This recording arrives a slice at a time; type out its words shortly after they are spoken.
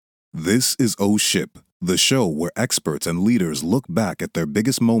This is Oh Ship, the show where experts and leaders look back at their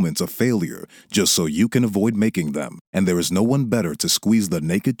biggest moments of failure just so you can avoid making them. And there is no one better to squeeze the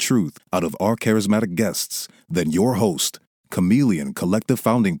naked truth out of our charismatic guests than your host, Chameleon Collective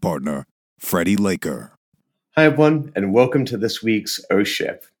founding partner, Freddie Laker. Hi, everyone, and welcome to this week's Oh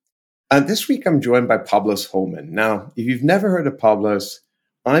Ship. This week, I'm joined by Pablos Holman. Now, if you've never heard of Pablos,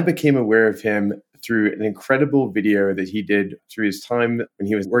 I became aware of him through an incredible video that he did through his time when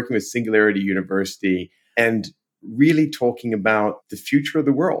he was working with Singularity University and really talking about the future of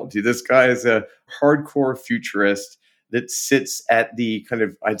the world. This guy is a hardcore futurist that sits at the kind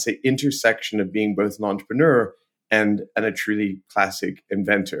of, I'd say, intersection of being both an entrepreneur and a truly classic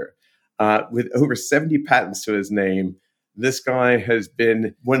inventor. With over 70 patents to his name, this guy has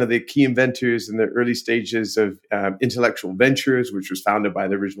been one of the key inventors in the early stages of Intellectual Ventures, which was founded by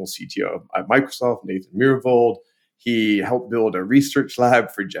the original CTO of Microsoft, Nathan Myhrvold. He helped build a research lab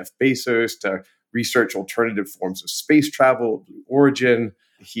for Jeff Bezos to research alternative forms of space travel, Blue Origin.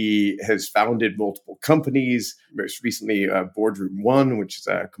 He has founded multiple companies, most recently Boardroom One, which is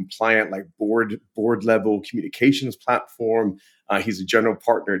a compliant board level communications platform. He's a general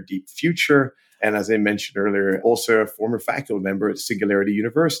partner at Deep Future. And as I mentioned earlier, also a former faculty member at Singularity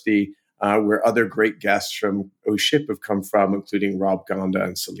University, where other great guests from Oh Ship have come from, including Rob Gonda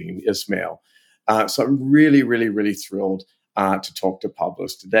and Salim Ismail. So I'm really, really, really thrilled to talk to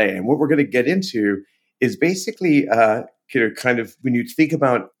Pablos today. And what we're going to get into is basically kind of when you think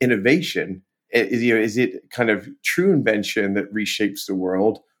about innovation, is it kind of true invention that reshapes the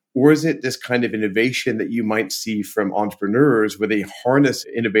world? Or is it this kind of innovation that you might see from entrepreneurs where they harness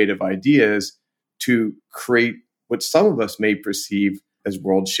innovative ideas to create what some of us may perceive as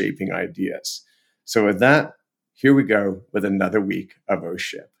world-shaping ideas? So with that, here we go with another week of Oh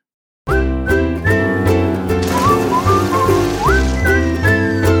Ship.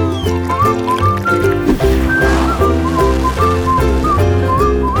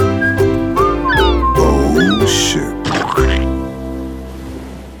 Oh Ship.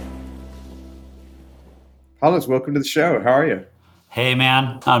 Pablos, welcome to the show. How are you? Hey,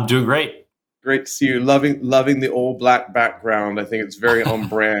 man. I'm doing great. Great to see you. Loving the all black background. I think it's very on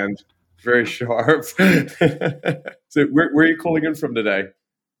brand, very sharp. So where are you calling in from today?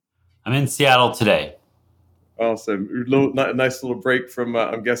 I'm in Seattle today. Awesome. A nice little break from,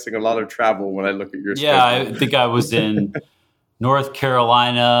 I'm guessing, a lot of travel when I look at your schedule. Yeah, I think I was in North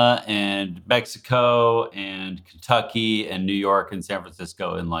Carolina and Mexico and Kentucky and New York and San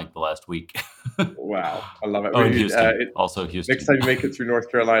Francisco in the last week. Wow. I love it. Oh, and Houston. Also Houston. Next time you make it through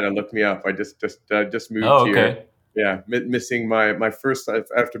North Carolina, look me up. I just moved here. Okay. Yeah, missing my first,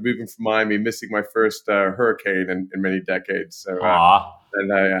 after moving from Miami, missing my first hurricane in many decades. So,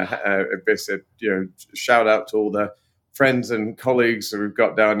 and I said, shout out to all the friends and colleagues that we've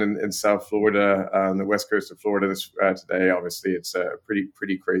got down in South Florida, on the west coast of Florida today. Obviously, it's a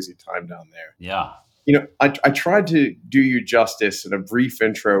pretty crazy time down there. Yeah. I tried to do you justice in a brief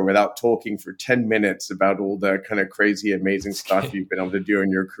intro without talking for 10 minutes about all the kind of crazy, amazing stuff you've been able to do in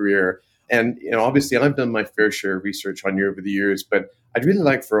your career. And, obviously I've done my fair share of research on you over the years, but I'd really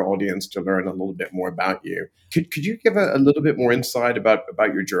like for our audience to learn a little bit more about you. Could you give a little bit more insight about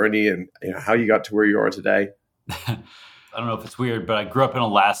your journey and how you got to where you are today? I don't know if it's weird, but I grew up in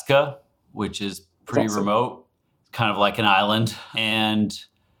Alaska, which is pretty remote, kind of like an island. And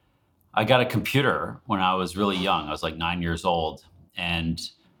I got a computer when I was really young. I was like 9 years old. And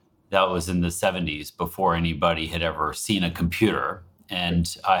that was in the 70s before anybody had ever seen a computer.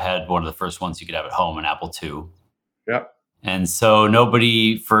 And I had one of the first ones you could have at home, an Apple II. Yep. And so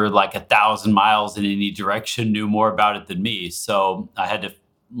nobody for 1,000 miles in any direction knew more about it than me. So I had to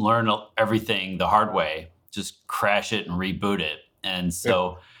learn everything the hard way, just crash it and reboot it. And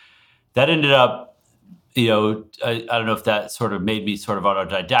so that ended up, I don't know if that sort of made me sort of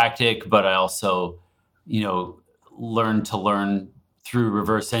autodidactic, but I also, learned to learn through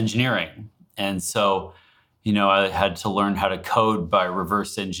reverse engineering. And so, I had to learn how to code by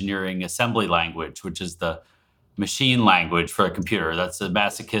reverse engineering assembly language, which is the machine language for a computer. That's a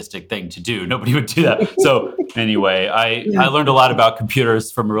masochistic thing to do. Nobody would do that. So anyway, I learned a lot about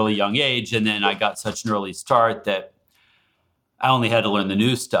computers from a really young age. And then I got such an early start that I only had to learn the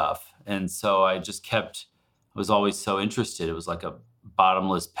new stuff. And so I was always so interested. It was like a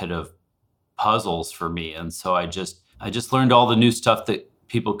bottomless pit of puzzles for me. And so I just learned all the new stuff that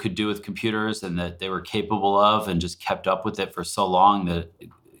people could do with computers and that they were capable of, and just kept up with it for so long that it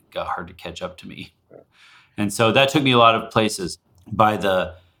got hard to catch up to me. And so that took me a lot of places. By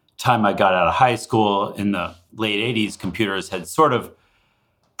the time I got out of high school in the late 80s, computers had sort of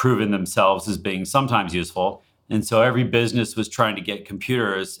proven themselves as being sometimes useful. And so every business was trying to get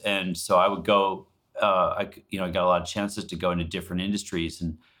computers. And so I would go, I got a lot of chances to go into different industries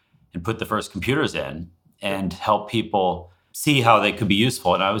and put the first computers in and help people see how they could be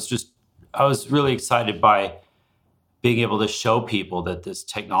useful. And I was really excited by being able to show people that this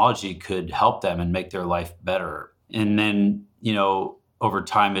technology could help them and make their life better. And then, over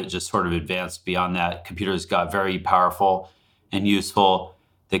time, it just sort of advanced beyond that. Computers got very powerful and useful.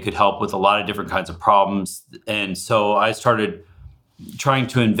 They could help with a lot of different kinds of problems. And so I started trying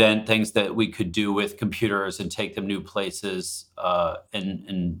to invent things that we could do with computers and take them new places.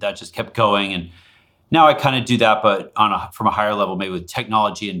 And that just kept going. And now I kind of do that, but from a higher level, maybe with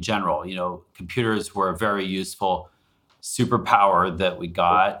technology in general. Computers were a very useful superpower that we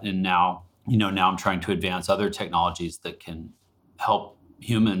got. And now I'm trying to advance other technologies that can help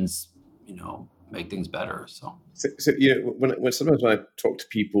humans, make things better. So sometimes when I talk to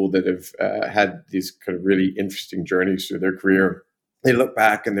people that have had these kind of really interesting journeys through their career, they look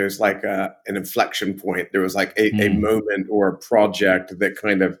back and there's like an inflection point. There was like a moment or a project that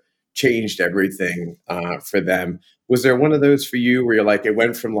kind of changed everything for them. Was there one of those for you where you're like, it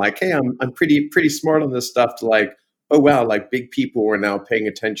went from like, hey, I'm pretty smart on this stuff to like, oh wow, like big people are now paying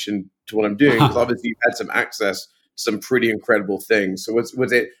attention to what I'm doing, because obviously you've had some access to some pretty incredible things. So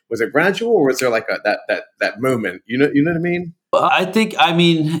was it gradual, or was there like that moment? You know what I mean? I think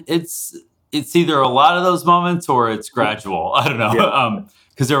it's either a lot of those moments or it's gradual. I don't know,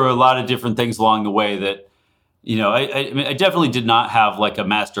 because there were a lot of different things along the way that I definitely did not have like a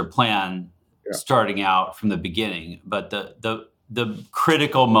master plan starting out from the beginning, but the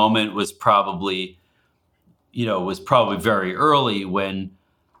critical moment was probably very early, when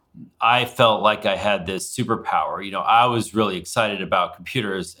I felt like I had this superpower. I was really excited about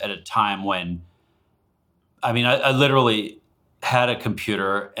computers at a time when, I literally had a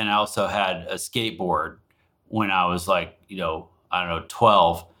computer, and I also had a skateboard when I was like,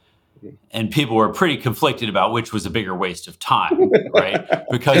 12. And people were pretty conflicted about which was a bigger waste of time, right?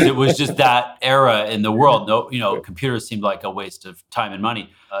 Because it was just that era in the world. Computers seemed like a waste of time and money.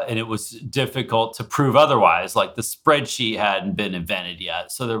 And it was difficult to prove otherwise. Like the spreadsheet hadn't been invented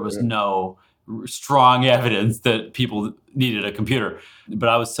yet. So there was no strong evidence that people needed a computer. But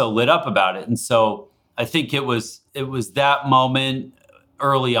I was so lit up about it. And so I think it was that moment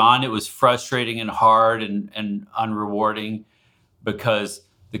early on. It was frustrating and hard and unrewarding, because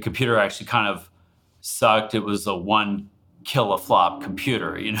the computer actually kind of sucked. It was a 1 kiloflop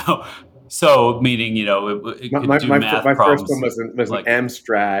computer, So meaning, it could do math my problems. first one was like, an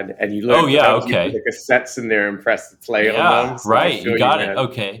Amstrad, and you learned the cassettes in there and press the play on them. So right. You got it.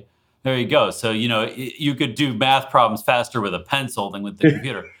 Okay. There you go. So, you could do math problems faster with a pencil than with the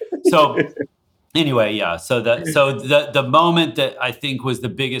computer. So anyway, yeah. So the moment that I think was the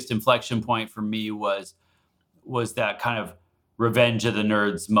biggest inflection point for me was that kind of Revenge of the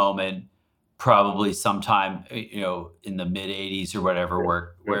Nerds moment, probably sometime, in the mid 80s or whatever,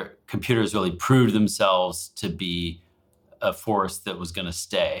 where computers really proved themselves to be a force that was going to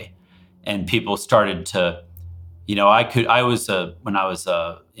stay. And people started to, when I was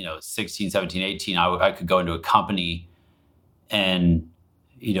 16, 17, 18, I could go into a company and,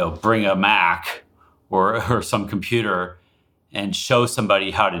 bring a Mac or some computer and show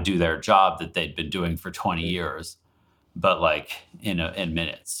somebody how to do their job that they'd been doing for 20 years. But like in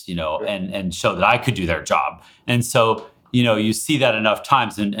minutes, and show that I could do their job. And so, you see that enough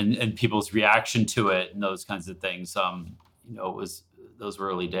times, and people's reaction to it and those kinds of things, those were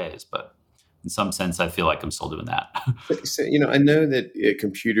early days, but in some sense, I feel like I'm still doing that. So, I know that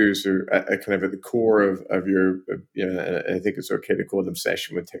computers are kind of at the core of your, I think it's okay to call it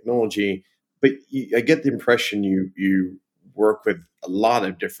obsession with technology, but I get the impression you work with a lot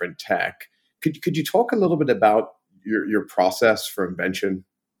of different tech. Could you talk a little bit about your process for invention?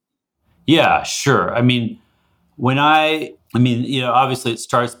 Yeah, sure. Obviously it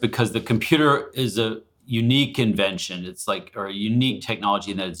starts because the computer is a unique invention. It's like, or a unique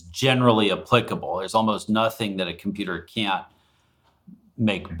technology, and that it's generally applicable. There's almost nothing that a computer can't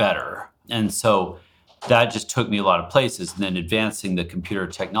make better. And so that just took me a lot of places. And then advancing the computer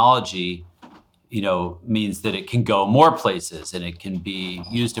technology, means that it can go more places and it can be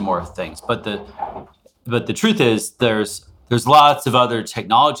used in more things. But the truth is, there's lots of other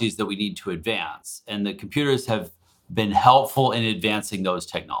technologies that we need to advance, and the computers have been helpful in advancing those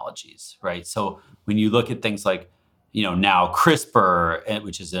technologies, right? So when you look at things like, now CRISPR,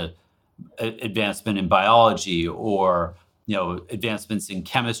 which is a advancement in biology, or advancements in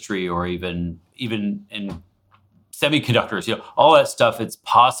chemistry, or even in semiconductors, all that stuff, it's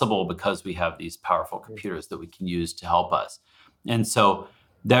possible because we have these powerful computers that we can use to help us. And so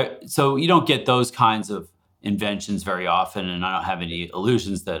you don't get those kinds of inventions very often, and I don't have any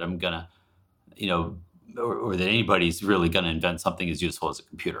illusions that I'm gonna, or that anybody's really gonna invent something as useful as a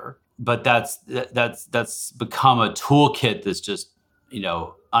computer. But that's become a toolkit that's just,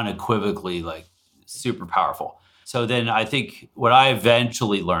 unequivocally like super powerful. So then I think what I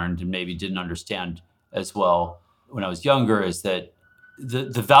eventually learned and maybe didn't understand as well when I was younger is that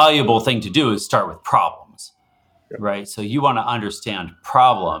the valuable thing to do is start with problems, right? So you want to understand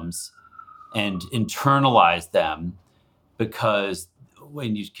problems and internalize them, because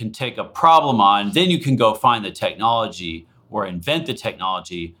when you can take a problem on, then you can go find the technology or invent the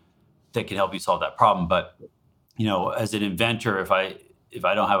technology that can help you solve that problem. But, as an inventor, if I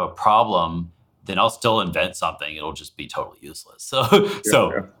don't have a problem, then I'll still invent something. It'll just be totally useless. So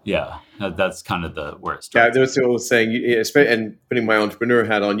that's kind of where it starts. Yeah, there was the old saying, and putting my entrepreneur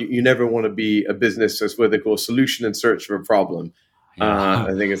hat on, you never want to be a business that's what they call solution in search of a problem. Yeah.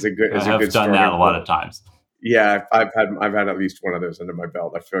 I think it's a good. I've done that a lot of times. Yeah, I've had at least one of those under my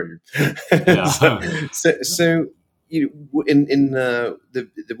belt. I feel you. So in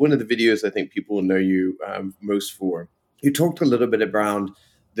one of the videos I think people will know you most for, you talked a little bit around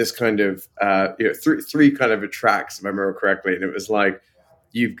this kind of three kind of tracks, if I remember correctly, and it was like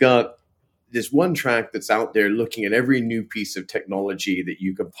you've got this one track that's out there looking at every new piece of technology that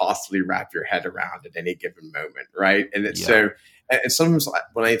you could possibly wrap your head around at any given moment, right? And it's and sometimes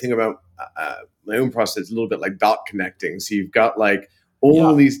when I think about my own process, it's a little bit like dot connecting. So you've got like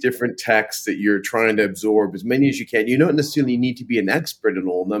all these different texts that you're trying to absorb as many as you can. You don't necessarily need to be an expert in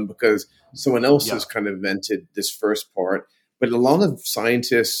all of them because someone else has kind of invented this first part. But a lot of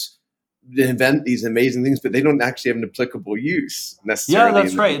scientists invent these amazing things, but they don't actually have an applicable use necessarily. Yeah,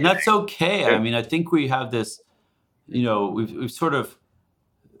 that's right. And that's okay. I mean, I think we have this, we've sort of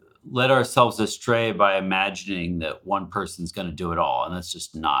led ourselves astray by imagining that one person's going to do it all. And that's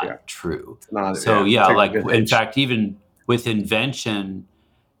just not true. In fact, even with invention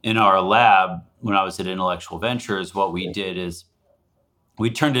in our lab, when I was at Intellectual Ventures, what we did is we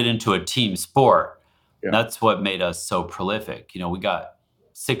turned it into a team sport. Yeah. That's what made us so prolific. We got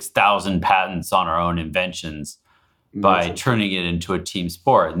 6,000 patents on our own inventions by turning it into a team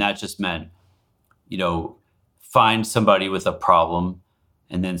sport. And that just meant, find somebody with a problem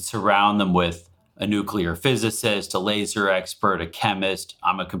and then surround them with a nuclear physicist, a laser expert, a chemist.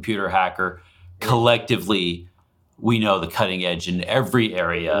 I'm a computer hacker. Collectively, we know the cutting edge in every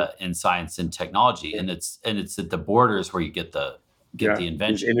area in science and technology. And it's at the borders where you get the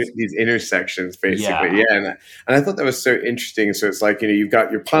inventions. These intersections, basically. And I thought that was so interesting. So it's like,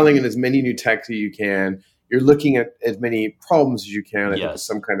 you're piling in as many new tech as you can. You're looking at as many problems as you can with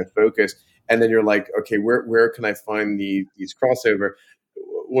some kind of focus. And then you're like, okay, where can I find these crossover?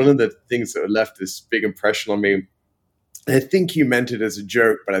 One of the things that left this big impression on me, and I think you meant it as a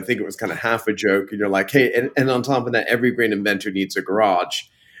joke, but I think it was kind of half a joke. And you're like, hey, and on top of that, every great inventor needs a garage.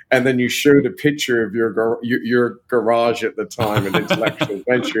 And then you showed a picture of your garage at the time at Intellectual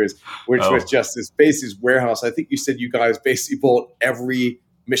Ventures, which was just this basic warehouse. I think you said you guys basically bought every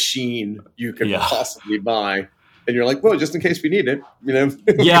machine you could possibly buy. And you're like, well, just in case we need it,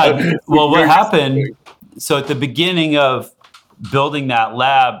 Yeah. Well, what happened? So at the beginning of building that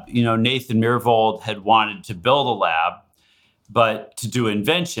lab, Nathan Myhrvold had wanted to build a lab, but to do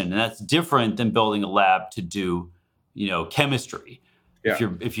invention. And that's different than building a lab to do, chemistry. Yeah.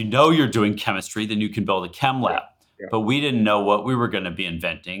 If you know you're doing chemistry, then you can build a chem lab. Yeah. But we didn't know what we were going to be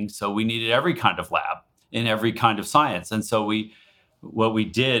inventing. So we needed every kind of lab in every kind of science. And so what we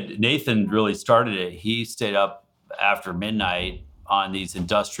did, Nathan really started it. He stayed up after midnight on these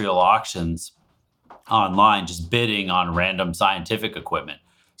industrial auctions online, just bidding on random scientific equipment.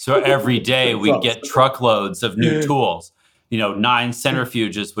 So every day we'd get truckloads of new tools. 9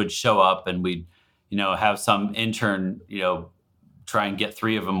 centrifuges would show up and we'd, have some intern, try and get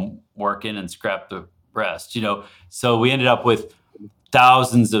 3 of them working and scrap the rest, So we ended up with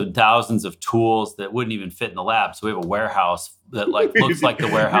thousands of tools that wouldn't even fit in the lab. So we have a warehouse that looks like the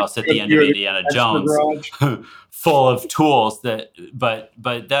warehouse at the end of Indiana Jones, full of tools but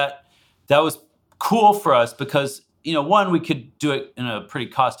that was cool for us because, one, we could do it in a pretty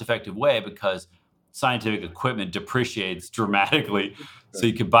cost-effective way because scientific equipment depreciates dramatically. So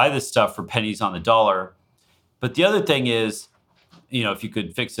you could buy this stuff for pennies on the dollar. But the other thing is, if you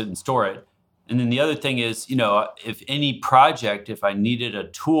could fix it and store it. And then the other thing is, if I needed a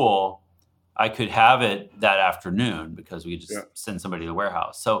tool, I could have it that afternoon because we could just send somebody to the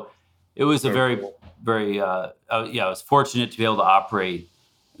warehouse. So it was a very, very, I was fortunate to be able to operate.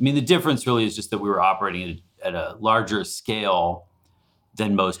 I mean, the difference really is just that we were operating at a larger scale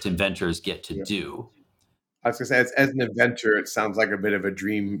than most inventors get to do. I was going to say, as an inventor, it sounds like a bit of a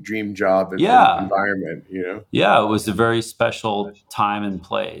dream job and Yeah. environment, you know? Yeah, it was a very special time and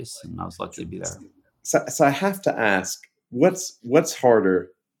place, and I was lucky to be there. So I have to ask, what's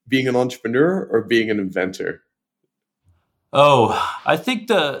harder, being an entrepreneur or being an inventor? Oh, I think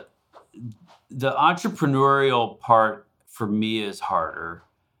the entrepreneurial part for me is harder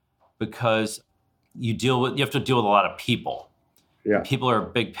because you have to deal with a lot of people. Yeah. People are a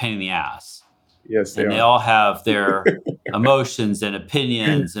big pain in the ass. Yes, they all have their emotions and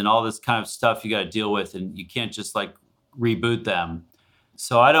opinions and all this kind of stuff you got to deal with, and you can't just like reboot them.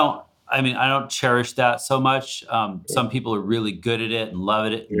 So I don't cherish that so much. Some people are really good at it and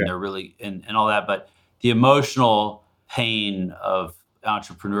love it, and they're really and all that. But the emotional pain of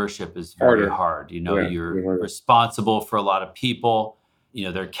entrepreneurship is very hard. You know, you're responsible for a lot of people. You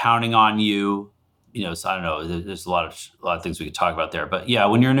know, they're counting on you. You know, so I don't know. There's a lot of things we could talk about there. But yeah,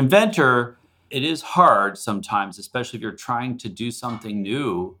 when you're an inventor, it is hard sometimes, especially if you're trying to do something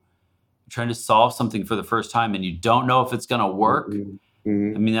new, trying to solve something for the first time, and you don't know if it's going to work.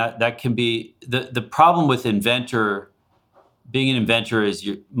 Mm-hmm. I mean, that can be the problem with being an inventor is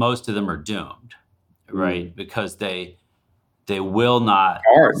most of them are doomed, right? Mm-hmm. Because they will not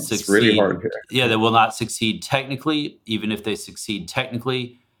succeed. It's really hard. Yeah, they will not succeed technically. Even if they succeed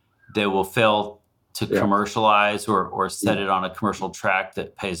technically, they will fail to commercialize or set it on a commercial track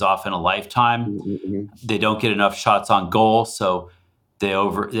that pays off in a lifetime. Mm-hmm. They don't get enough shots on goal, so they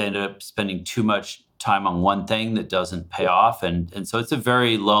end up spending too much time on one thing that doesn't pay off. And so it's a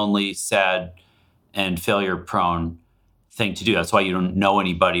very lonely, sad, and failure-prone thing to do. That's why you don't know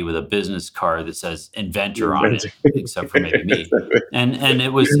anybody with a business card that says inventor on it, except for maybe me.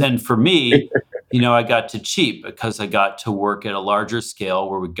 And for me, you know, I got to cheat because I got to work at a larger scale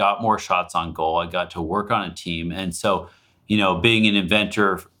where we got more shots on goal. I got to work on a team. And so, you know, being an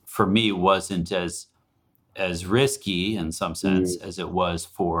inventor for me wasn't as risky in some sense as it was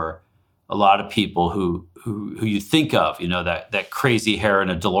for a lot of people who you think of, you know, that crazy hair in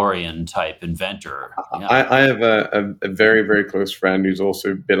a DeLorean type inventor. Yeah. I have a very, very close friend who's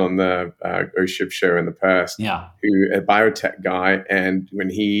also been on the OSHIP show in the past. Yeah. Who a biotech guy, and when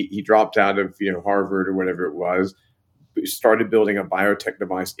he dropped out of Harvard or whatever it was, started building a biotech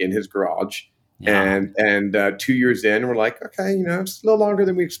device in his garage. Yeah. And 2 years in, we're like, okay, you know, it's a little longer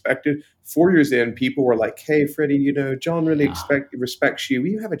than we expected. 4 years in, people were like, hey, Freddie, you know, John really respects you. Will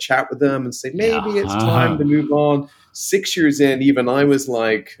you have a chat with them and say, maybe it's time to move on? 6 years in, even I was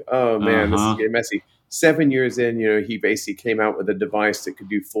like, oh, man, this is getting messy. 7 years in, you know, he basically came out with a device that could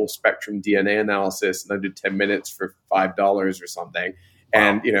do full spectrum DNA analysis in under 10 minutes for $5 or something.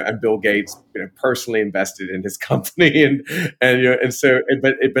 And, you know, and Bill Gates, you know, personally invested in his company. And you know, and so,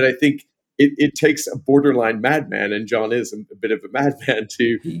 but I think, it takes a borderline madman, and John is a bit of a madman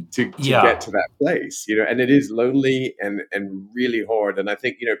to get to that place, you know, and it is lonely and really hard. And I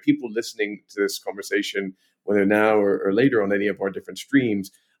think, you know, people listening to this conversation, whether now or later on any of our different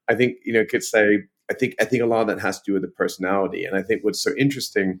streams, I think, you know, could say, I think a lot of that has to do with the personality. And I think what's so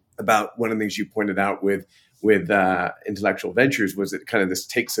interesting about one of the things you pointed out with intellectual ventures was that kind of this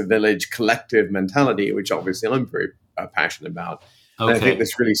takes a village collective mentality, which obviously I'm very passionate about. Okay. And I think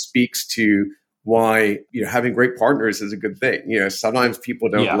this really speaks to why, you know, having great partners is a good thing. You know, sometimes people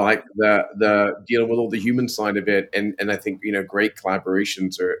don't like the dealing with all the human side of it, and I think, you know, great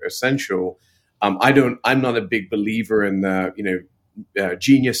collaborations are essential. I'm not a big believer in the, you know,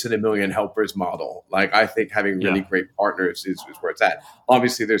 genius and a million helpers model. Like, I think having really great partners is where it's at.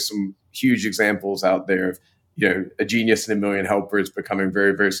 Obviously, there's some huge examples out there of, you know, a genius and a million helpers becoming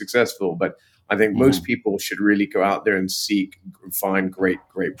very, very successful, but I think most people should really go out there and find great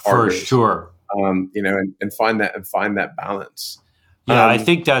partners. For sure. You know, and find that balance. Yeah, I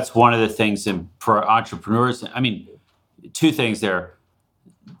think that's one of the things for entrepreneurs. I mean, two things there.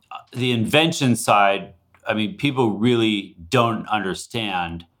 The invention side, I mean, people really don't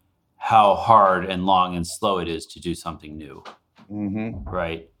understand how hard and long and slow it is to do something new. Mm-hmm.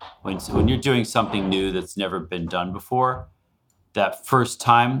 Right? When you're doing something new that's never been done before, that first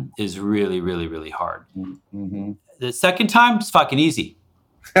time is really, really, really hard. Mm-hmm. The second time is fucking easy.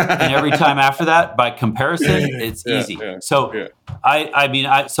 And every time after that, by comparison, it's easy. So I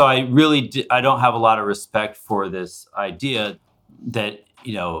don't have a lot of respect for this idea that,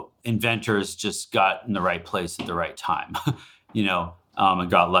 you know, inventors just got in the right place at the right time, you know,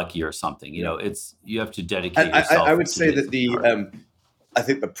 and got lucky or something. You know, you have to dedicate yourself. I would say that I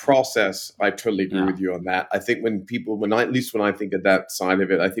think the process, I totally agree with you on that. I think when I think of that side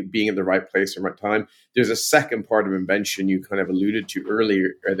of it, I think being in the right place at the right time, there's a second part of invention you kind of alluded to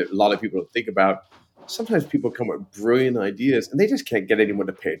earlier that a lot of people don't think about, sometimes people come up with brilliant ideas and they just can't get anyone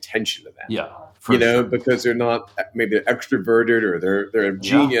to pay attention to them. Yeah, for sure. Because they're not maybe extroverted, or they're a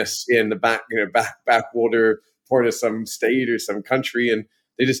genius in the backwater part of some state or some country, and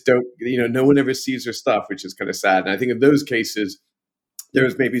they just don't, no one ever sees their stuff, which is kind of sad. And I think in those cases, there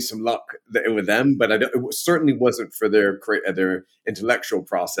was maybe some luck with them, but it certainly wasn't for their intellectual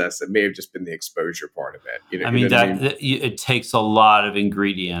process. It may have just been the exposure part of it. It takes a lot of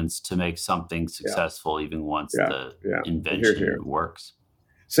ingredients to make something successful, even once the invention works.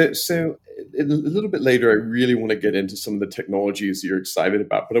 So a little bit later, I really want to get into some of the technologies you're excited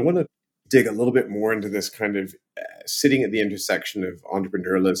about, but I want to dig a little bit more into this kind of sitting at the intersection of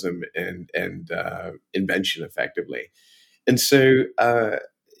entrepreneurialism and invention, effectively. And so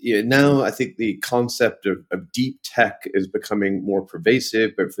now I think the concept of deep tech is becoming more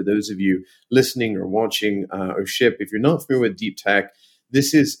pervasive. But for those of you listening or watching OSHIP, if you're not familiar with deep tech,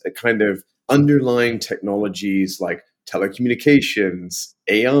 this is a kind of underlying technologies like telecommunications,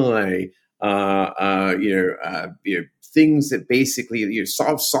 AI, things that basically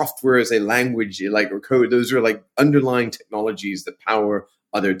software as a language, or code. Those are like underlying technologies that power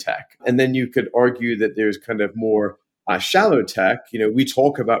other tech. And then you could argue that there's kind of more shallow tech. We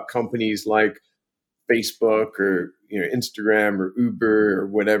talk about companies like Facebook or Instagram or Uber or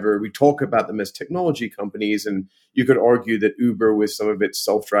whatever. We talk about them as technology companies, and you could argue that Uber, with some of its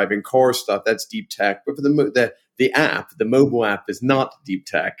self-driving car stuff, that's deep tech. But for the app, the mobile app, is not deep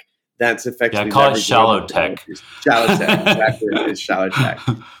tech. That's effectively call it shallow tech. Shallow tech, exactly. It's shallow tech.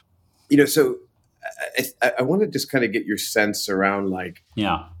 So I want to just kind of get your sense around I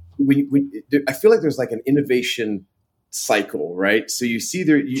feel like there's like an innovation cycle, right? So you see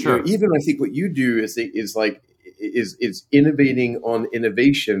there, even I think what you do is innovating on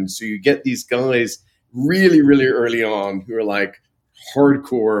innovation. So you get these guys really, really early on who are like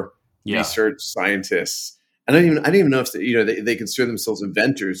hardcore research scientists. And I don't even know if they consider themselves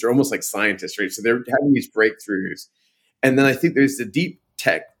inventors. They're almost like scientists, right? So they're having these breakthroughs. And then I think there's the deep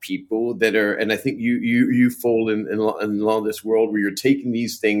tech people that are, and I think you fall in a lot of this world where you're taking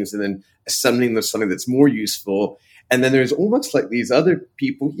these things and then assembling them something that's more useful. And then there's almost like these other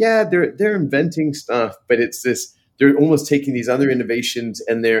people, they're inventing stuff, but it's this, they're almost taking these other innovations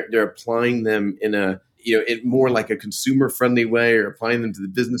and they're applying them in a, in more like a consumer friendly way, or applying them to the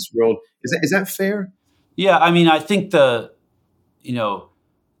business world. Is that fair? Yeah. I mean, I think the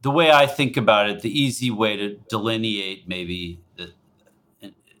way I think about it, the easy way to delineate maybe,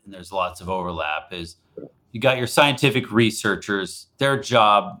 and there's lots of overlap, is you got your scientific researchers. Their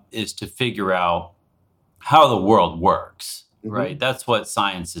job is to figure out how the world works, right? That's what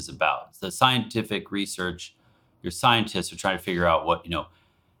science is about. The scientific research, your scientists are trying to figure out what,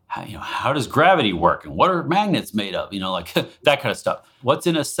 how does gravity work and what are magnets made of, like that kind of stuff. What's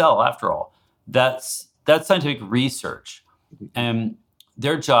in a cell after all? That's scientific research. And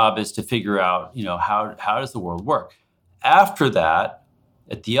their job is to figure out, how does the world work? After that,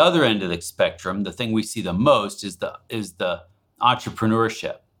 at the other end of the spectrum, the thing we see the most is the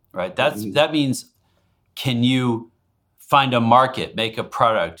entrepreneurship, right? That means, can you find a market, make a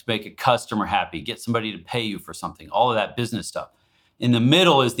product, make a customer happy, get somebody to pay you for something, all of that business stuff. In the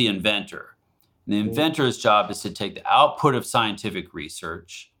middle is the inventor. And the inventor's job is to take the output of scientific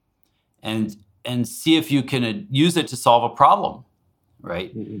research and see if you can use it to solve a problem,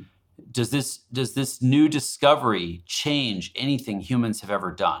 right? Does this new discovery change anything humans have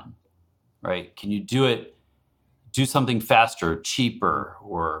ever done, right? Can you do something faster, cheaper,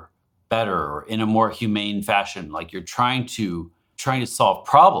 or better, or in a more humane fashion? Like you're trying to solve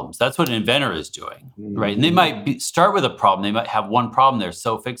problems. That's what an inventor is doing, right? And they might start with a problem. They might have one problem they're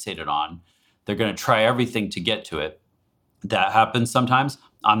so fixated on, they're going to try everything to get to it. That happens sometimes.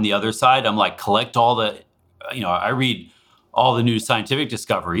 On the other side, I'm like, collect all the, I read all the new scientific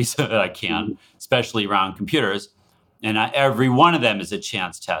discoveries that I can, especially around computers. And every one of them is a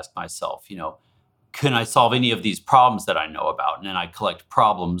chance to ask myself, can I solve any of these problems that I know about? And then I collect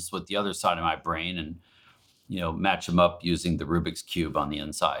problems with the other side of my brain and, match them up using the Rubik's Cube on the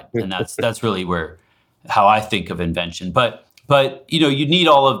inside. And that's really how I think of invention. But you need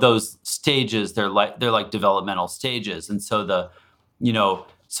all of those stages. They're like developmental stages. And so the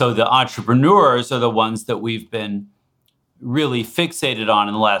entrepreneurs are the ones that we've been really fixated on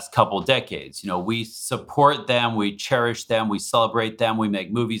in the last couple of decades. We support them, we cherish them, we celebrate them, we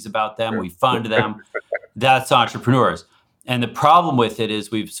make movies about them, we fund them. That's entrepreneurs. And the problem with it is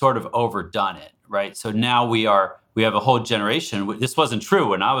we've sort of overdone it, right? So now we have a whole generation. This wasn't true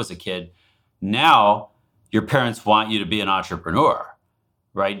when I was a kid. Now your parents want you to be an entrepreneur,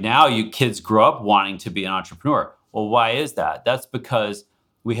 right? Now you kids grow up wanting to be an entrepreneur. Well, why is that? That's because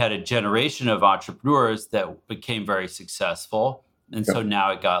we had a generation of entrepreneurs that became very successful. And so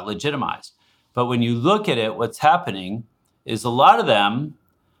now it got legitimized. But when you look at it, what's happening is a lot of them,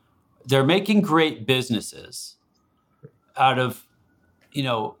 they're making great businesses out of,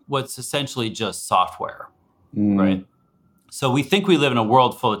 what's essentially just software, right? So we think we live in a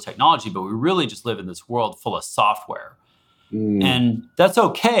world full of technology, but we really just live in this world full of software. And that's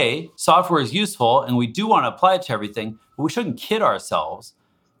okay. Software is useful, and we do want to apply it to everything, but we shouldn't kid ourselves.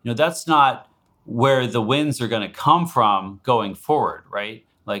 That's not where the wins are going to come from going forward, right?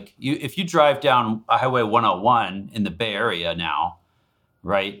 Like if you drive down Highway 101 in the Bay Area now,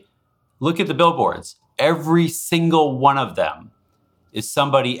 right? Look at the billboards. Every single one of them is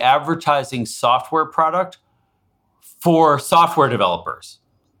somebody advertising software product for software developers.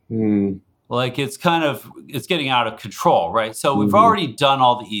 Like it's getting out of control, right? So we've already done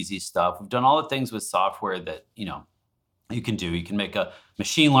all the easy stuff. We've done all the things with software that, you can do. You can make a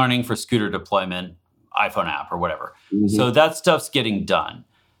machine learning for scooter deployment, iPhone app or whatever. So that stuff's getting done.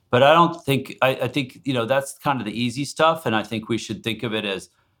 But I think, that's kind of the easy stuff. And I think we should think of it as,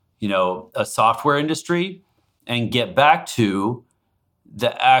 a software industry and get back to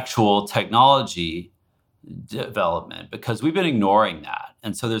the actual technology development, because we've been ignoring that.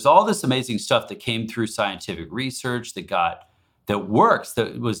 And so there's all this amazing stuff that came through scientific research that works,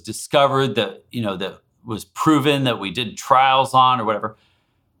 that was discovered, that was proven, that we did trials on or whatever,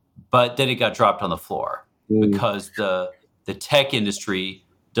 but then it got dropped on the floor because the tech industry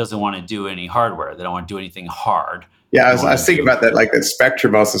doesn't want to do any hardware. They don't want to do anything hard. Yeah, I was thinking about that, like that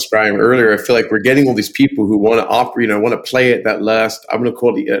spectrum I was describing earlier. I feel like we're getting all these people who want to want to play at that last, I'm going to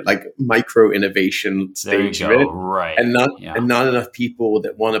call it like micro innovation stage of it. Right. And not enough people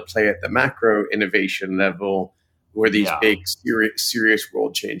that want to play at the macro innovation level, where these big, serious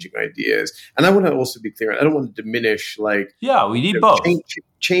world changing ideas. And I want to also be clear, I don't want to diminish we need both.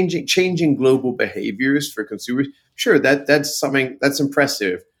 Changing global behaviors for consumers. Sure, that's something that's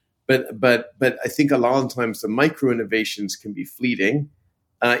impressive. But I think a lot of times the micro innovations can be fleeting,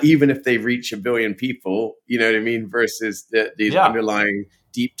 even if they reach 1 billion people, you know what I mean, versus these underlying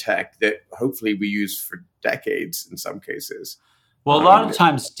deep tech that hopefully we use for decades in some cases. Well, a lot of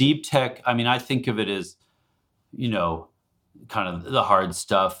times deep tech, I think of it as, kind of the hard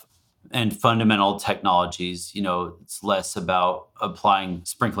stuff and fundamental technologies. It's less about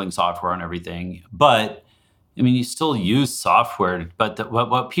sprinkling software on everything. But you still use software, but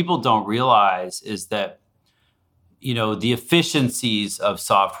what people don't realize is that, the efficiencies of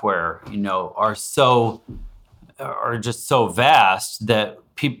software, are just so vast that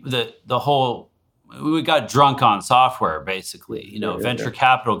we got drunk on software, basically. Venture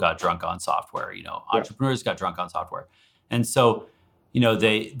capital got drunk on software. Entrepreneurs got drunk on software, and so,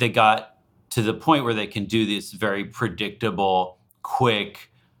 they got to the point where they can do this very predictable, quick,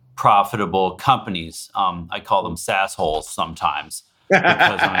 profitable companies. I call them SaaS holes sometimes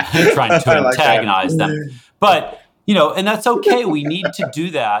because I'm trying to antagonize them. But, and that's okay. We need to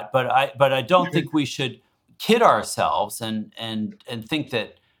do that. But I don't think we should kid ourselves and think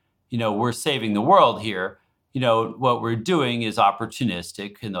that, we're saving the world here. What we're doing is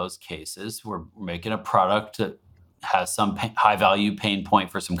opportunistic in those cases. We're making a product that has some high value pain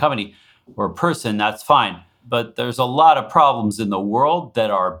point for some company or person. That's fine. But there's a lot of problems in the world that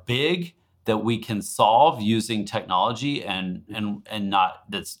are big that we can solve using technology and not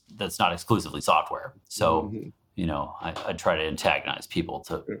that's not exclusively software. So, I try to antagonize people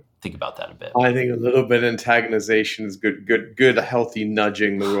to think about that a bit. I think a little bit of antagonization is good, healthy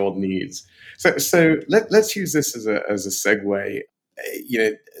nudging the world needs. So let's use this as a segue.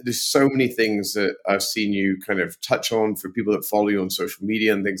 There's so many things that I've seen you kind of touch on for people that follow you on social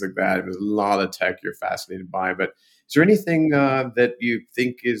media and things like that. There's a lot of tech you're fascinated by, but is there anything that you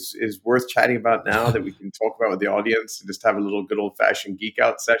think is worth chatting about now that we can talk about with the audience and just have a little good old fashioned geek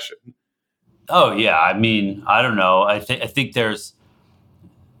out session? Oh yeah. I don't know. I think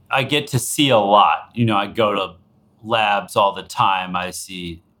I get to see a lot. I go to labs all the time. I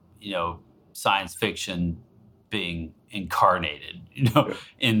see, science fiction being incarnated,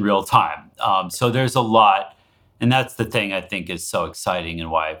 in real time. So there's a lot. And that's the thing I think is so exciting and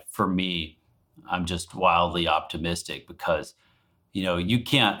why, for me, I'm just wildly optimistic because,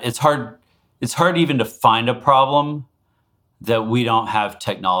 it's hard even to find a problem that we don't have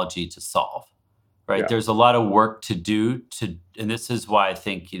technology to solve, right? Yeah. There's a lot of work to do and this is why I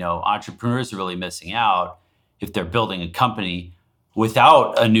think, entrepreneurs are really missing out if they're building a company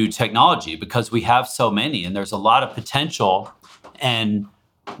without a new technology, because we have so many and there's a lot of potential and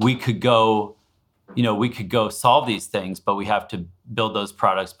we could go solve these things, but we have to build those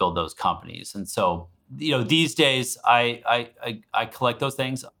products, build those companies. And so these days I collect those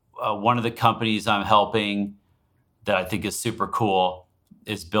things. One of the companies I'm helping that I think is super cool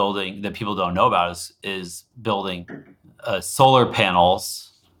is building, that people don't know about, is building solar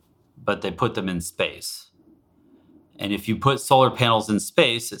panels, but they put them in space. And if you put solar panels in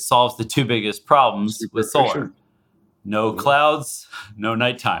space, it solves the two biggest problems with solar. No clouds, no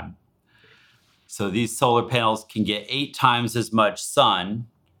nighttime. So these solar panels can get 8 times as much sun.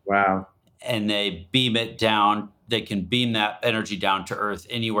 Wow. And they beam it down. They can beam that energy down to Earth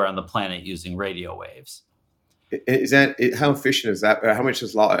anywhere on the planet using radio waves. Is that how efficient is that? How much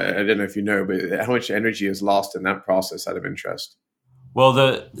is lost? I don't know if you know, but how much energy is lost in that process out of interest?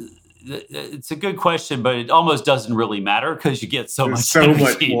 Well, it's a good question, but it almost doesn't really matter because you get so much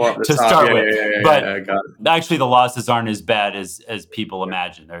energy more to start with. But actually, the losses aren't as bad as people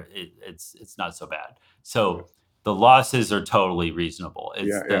imagine. It's not so bad. So the losses are totally reasonable.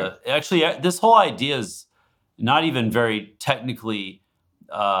 Actually, this whole idea is not even very technically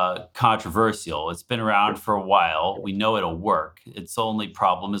controversial. It's been around for a while. We know it'll work. Its only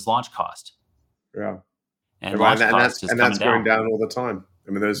problem is launch cost. Yeah. And that's going down all the time.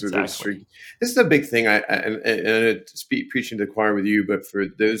 I mean, those are exactly. This is a big thing. And preaching to the choir with you, but for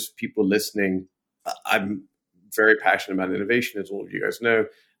those people listening, I'm very passionate about innovation, as all of you guys know.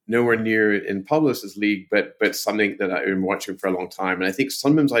 Nowhere near in Publicis' league, but something that I've been watching for a long time. And I think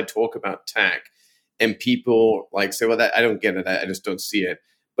sometimes I talk about tech, and people say, "Well, I don't get it. I just don't see it."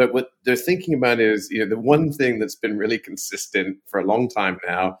 But what they're thinking about is, the one thing that's been really consistent for a long time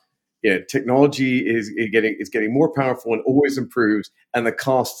now. Technology is getting more powerful and always improves, and the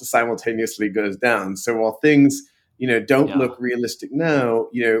cost simultaneously goes down. So while things, don't look realistic now,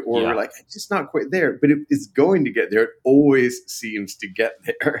 we're like, it's just not quite there, but it is going to get there. It always seems to get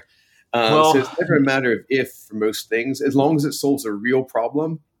there. So it's never a matter of if for most things, as long as it solves a real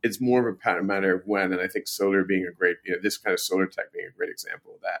problem. It's more of a matter of when. And I think solar being a great, this kind of solar tech being a great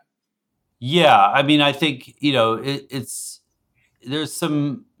example of that. Yeah, I mean, I think it's. There's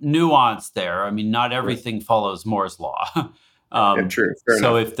some nuance there. I mean, not everything follows Moore's law. True. Fair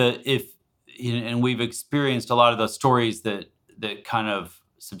enough. And we've experienced a lot of those stories that kind of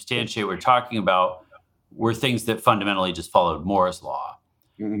substantiate what we're talking about were things that fundamentally just followed Moore's law.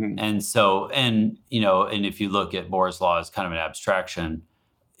 Mm-hmm. And so, and if you look at Moore's law as kind of an abstraction,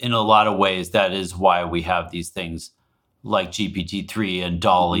 in a lot of ways, that is why we have these things like GPT-3 and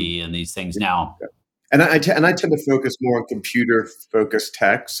DALL-E and these things now. Yeah. And I tend to focus more on computer-focused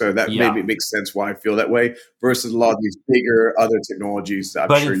tech, so that maybe makes sense why I feel that way, versus a lot of these bigger other technologies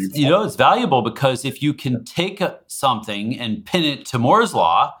that I'm sure you've... it's valuable because if you can take something and pin it to Moore's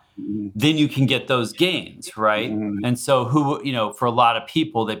law, then you can get those gains, right? Mm-hmm. And so for a lot of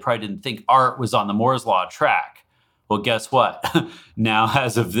people, they probably didn't think art was on the Moore's law track. Well, guess what? Now,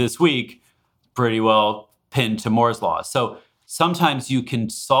 as of this week, pretty well pinned to Moore's law. So sometimes you can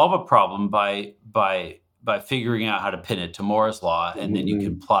solve a problem by figuring out how to pin it to Moore's law, and then you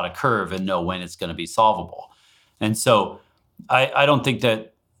can plot a curve and know when it's going to be solvable. And so I don't think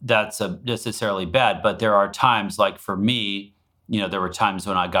that that's necessarily bad, but there are times, like for me, there were times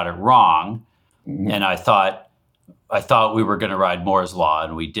when I got it wrong, and I thought we were going to ride Moore's law,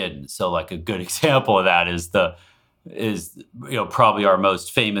 and we didn't. So like a good example of that is probably our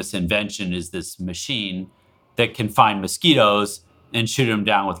most famous invention is this machine that can find mosquitoes and shoot them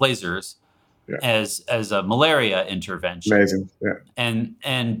down with lasers as a malaria intervention. Amazing. Yeah.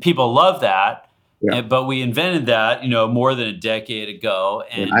 And people love that. Yeah. But we invented that, more than a decade ago.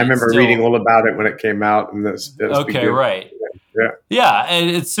 And I remember reading all about it when it came out. And that's okay, right. Yeah, and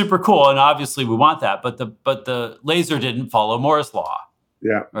it's super cool. And obviously we want that. But the laser didn't follow Moore's law.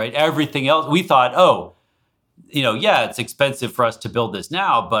 Yeah. Right. Everything else, we thought, it's expensive for us to build this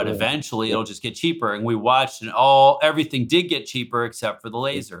now, but eventually it'll just get cheaper. And we watched, and everything did get cheaper except for the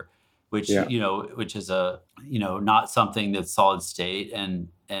laser, which is not something that's solid state, and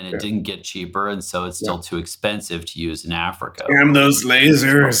it didn't get cheaper, and so it's still too expensive to use in Africa. Damn those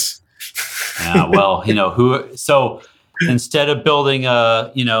lasers! Yeah, well, So instead of building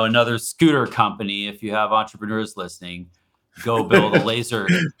another scooter company, if you have entrepreneurs listening, go build a laser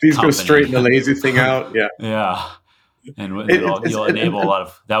Please company. Go straighten the laser thing out. Yeah. Yeah. And you'll enable a lot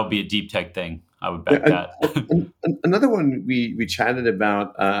of, that would be a deep tech thing. I would bet that. Another one we chatted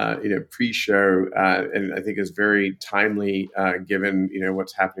about, pre-show, and I think is very timely, given,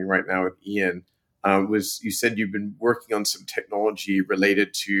 what's happening right now with Ian, was you said you've been working on some technology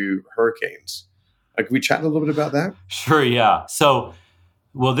related to hurricanes. Can we chat a little bit about that? Sure. Yeah. So,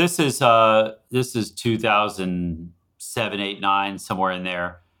 well, this is 2007, 8, 9, somewhere in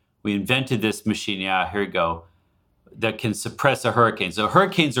there. We invented this machine. Yeah, here we go. That can suppress a hurricane. So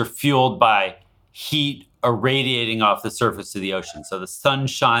hurricanes are fueled by heat irradiating off the surface of the ocean. So the sun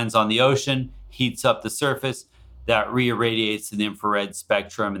shines on the ocean, heats up the surface, that re-irradiates in the infrared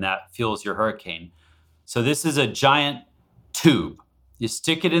spectrum, and that fuels your hurricane. So this is a giant tube. You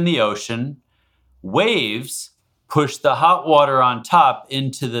stick it in the ocean. Waves push the hot water on top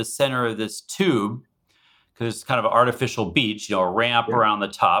into the center of this tube, because it's kind of an artificial beach, a ramp around the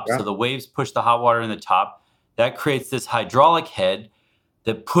top. Yeah. So the waves push the hot water in the top. That creates this hydraulic head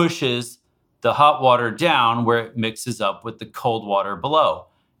that pushes the hot water down where it mixes up with the cold water below.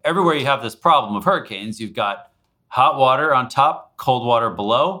 Everywhere you have this problem of hurricanes, you've got hot water on top, cold water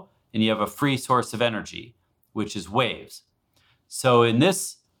below, and you have a free source of energy, which is waves. So in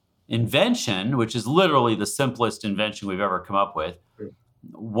this invention, which is literally the simplest invention we've ever come up with,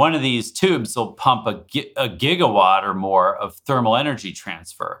 one of these tubes will pump a gigawatt or more of thermal energy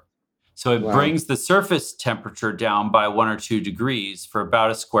transfer. So it brings the surface temperature down by 1 or 2 degrees for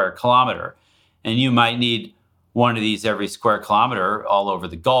about a square kilometer. And you might need one of these every square kilometer all over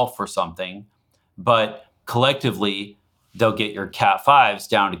the Gulf or something. But collectively, they'll get your Cat 5s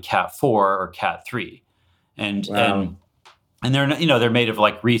down to Cat 4 or Cat 3. And they're made of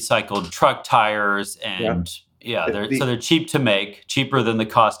like recycled truck tires, and they're cheap to make, cheaper than the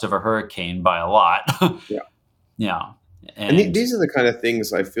cost of a hurricane by a lot. And these are the kind of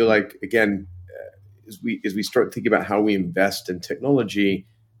things I feel like, again, as we start thinking about how we invest in technology,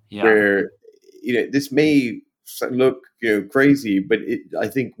 where this may look crazy, but I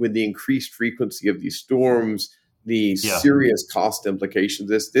think with the increased frequency of these storms, the serious cost implications,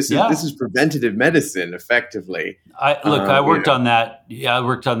 this is preventative medicine effectively. I worked on that. Yeah, I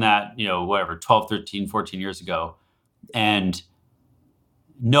worked on that, 12, 13, 14 years ago, and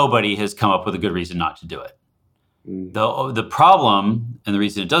nobody has come up with a good reason not to do it. The problem, and the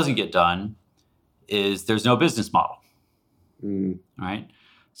reason it doesn't get done, is there's no business model. Right?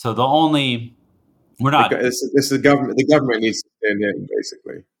 So this is the government. The government needs to stand in,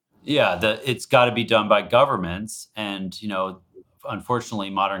 basically. Yeah, it's got to be done by governments, and unfortunately,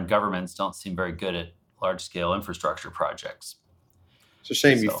 modern governments don't seem very good at large-scale infrastructure projects. It's a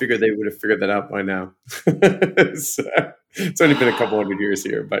shame. You figured they would have figured that out by now. It's only been a couple hundred years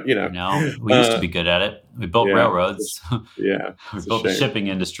here, but No, we used to be good at it. We built railroads. We built the shipping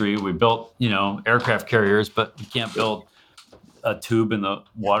industry. We built aircraft carriers, but we can't build a tube in the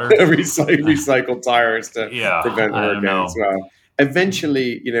water. Recycled tires to prevent hurricanes. Wow.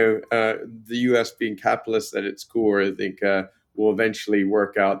 Eventually, the U.S. being capitalist at its core, I think will eventually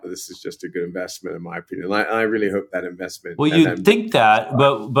work out that this is just a good investment, in my opinion. I really hope that investment. Well, you'd think that,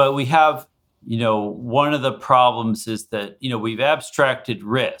 but we have, one of the problems is that, we've abstracted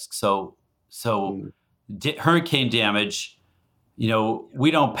risk. So hurricane damage,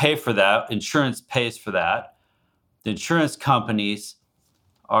 we don't pay for that. Insurance pays for that. The insurance companies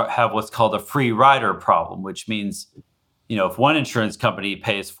have what's called a free rider problem, which means, if one insurance company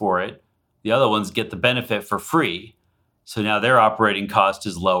pays for it, the other ones get the benefit for free. So now their operating cost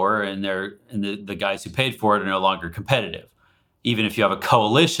is lower, and the guys who paid for it are no longer competitive. Even if you have a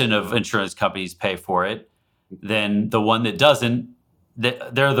coalition of insurance companies pay for it, then the one that doesn't,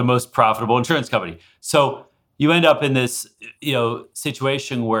 they're the most profitable insurance company. So you end up in this,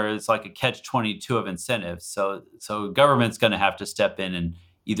 situation where it's like a catch-22 of incentives. So government's going to have to step in and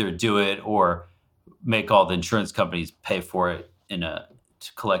either do it or make all the insurance companies pay for it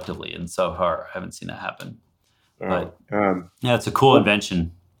collectively. And so far, I haven't seen that happen. But it's a cool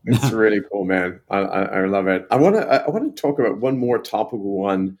invention. It's really cool, man. I love it. I want to talk about one more topical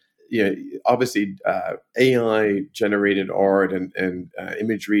one. Obviously, AI generated art and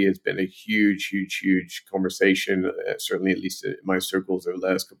imagery has been a huge conversation. Certainly, at least in my circles over the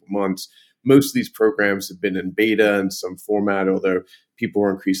last couple of months. Most of these programs have been in beta in some format, although people are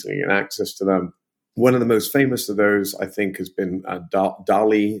increasingly getting access to them. One of the most famous of those, I think, has been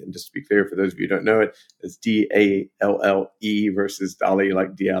DALL-E. And just to be clear, for those of you who don't know it, it's DALLE versus DALL-E,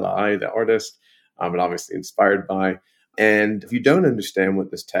 like DLI, the artist, but obviously inspired by. And if you don't understand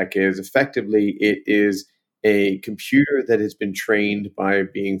what this tech is, effectively, it is a computer that has been trained by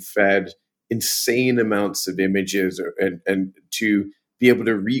being fed insane amounts of images and to be able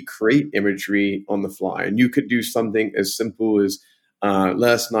to recreate imagery on the fly. And you could do something as simple as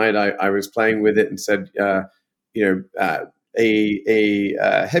last night I was playing with it and said, a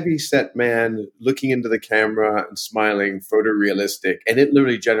heavy set man looking into the camera and smiling, photorealistic, and it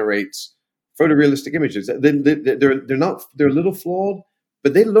literally generates photorealistic images. They're a little flawed,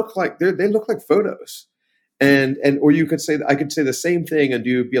 but they look like photos. Or you could say, I could say the same thing and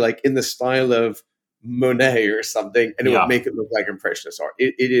be like in the style of Monet or something, and it would make it look like impressionist art.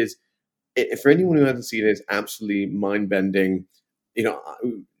 It is, for anyone who hasn't seen it, it's absolutely mind bending.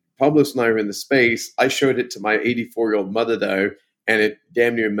 Publius and I were in the space. I showed it to my 84-year-old mother, though, and it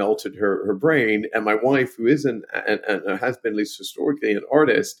damn near melted her brain. And my wife, who isn't and has been at least historically an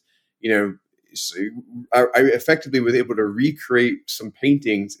artist, so I effectively was able to recreate some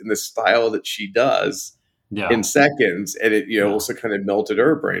paintings in the style that she does in seconds, and it also kind of melted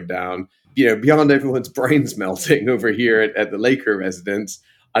her brain down. Beyond everyone's brains melting over here at the Laker residence.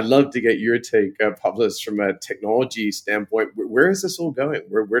 I'd love to get your take, Publius, from a technology standpoint. Where is this all going?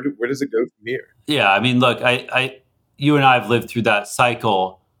 Where does it go from here? Yeah, I mean, look, you and I have lived through that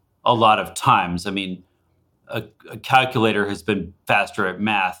cycle a lot of times. I mean, a calculator has been faster at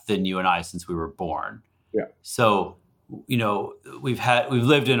math than you and I since we were born. Yeah. So, we've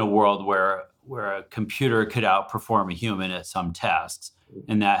lived in a world where a computer could outperform a human at some tasks,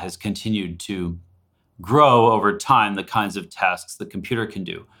 and that has continued to grow over time, the kinds of tasks the computer can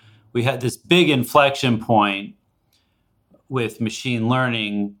do. We had this big inflection point with machine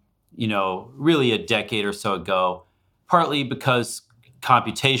learning, really a decade or so ago, partly because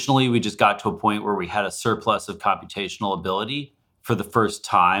computationally, we just got to a point where we had a surplus of computational ability for the first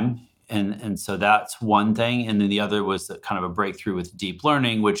time. And so that's one thing. And then the other was kind of a breakthrough with deep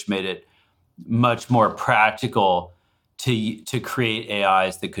learning, which made it much more practical to create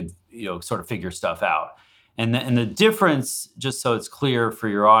AIs that could, sort of figure stuff out. And the difference, just so it's clear for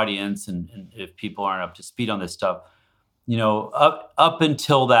your audience, and if people aren't up to speed on this stuff, up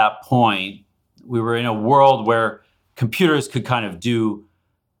until that point, we were in a world where computers could kind of do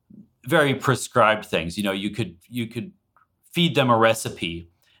very prescribed things. You could feed them a recipe,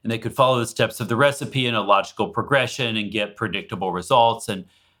 and they could follow the steps of the recipe in a logical progression and get predictable results.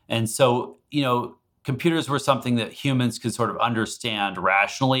 And so, computers were something that humans could sort of understand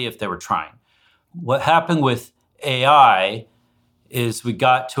rationally if they were trying. What happened with AI is we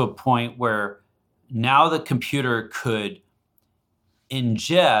got to a point where now the computer could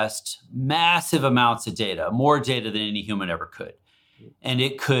ingest massive amounts of data, more data than any human ever could. And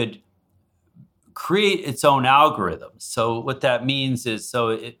it could create its own algorithms. So what that means is,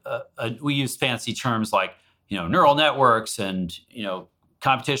 we use fancy terms like, neural networks and,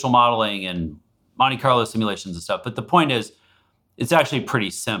 computational modeling and Monte Carlo simulations and stuff. But the point is, it's actually pretty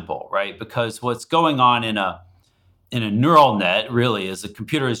simple, right? Because what's going on in a neural net really is the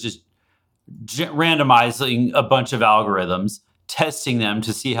computer is just randomizing a bunch of algorithms, testing them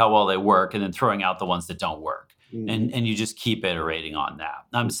to see how well they work, and then throwing out the ones that don't work. And you just keep iterating on that.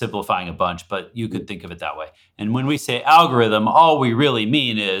 I'm simplifying a bunch, but you could think of it that way. And when we say algorithm, all we really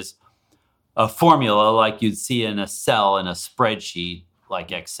mean is a formula like you'd see in a cell in a spreadsheet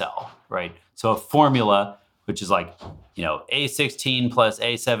like Excel, right? So a formula, which is like, A16 plus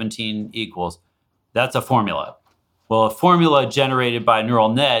A17 equals, that's a formula. Well, a formula generated by a neural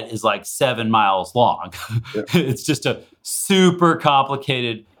net is like 7 miles long. Yeah. It's just a super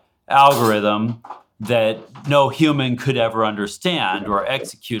complicated algorithm that no human could ever understand or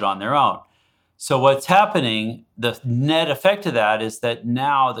execute on their own. So what's happening, the net effect of that is that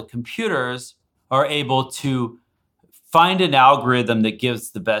now the computers are able to find an algorithm that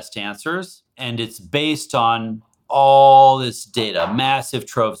gives the best answers, and it's based on all this data, massive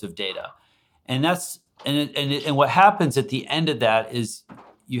troves of data. And what happens at the end of that is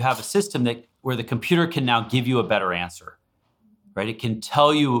you have a system where the computer can now give you a better answer, right? It can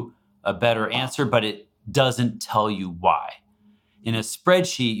tell you a better answer, but it doesn't tell you why. In a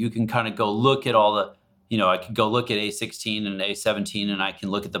spreadsheet, you can kind of go look at all the, I could go look at A16 and A17, and I can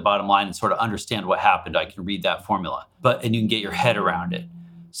look at the bottom line and sort of understand what happened. I can read that formula, and you can get your head around it.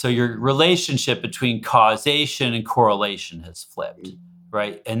 So your relationship between causation and correlation has flipped,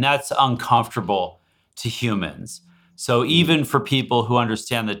 right? And that's uncomfortable to humans. So even for people who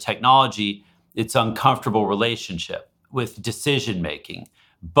understand the technology, it's uncomfortable relationship with decision making.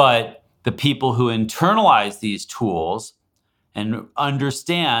 But the people who internalize these tools and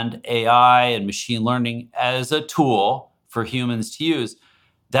understand AI and machine learning as a tool for humans to use,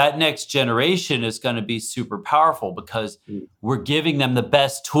 that next generation is going to be super powerful because we're giving them the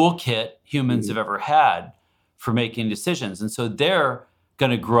best toolkit humans have ever had for making decisions. And so they're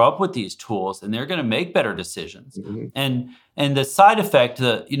going to grow up with these tools and they're going to make better decisions. And the side effect,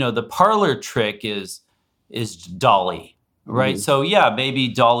 the parlor trick is DALL-E, right? So yeah, maybe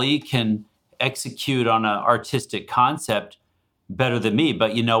DALL-E can execute on an artistic concept better than me,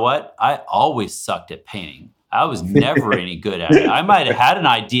 but you know what? I always sucked at painting. I was never any good at it. I might have had an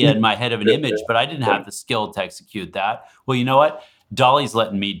idea in my head of an image, but I didn't have the skill to execute that. Well, you know what? DALL-E's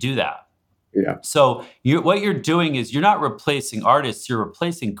letting me do that. Yeah. So what you're doing is you're not replacing artists, you're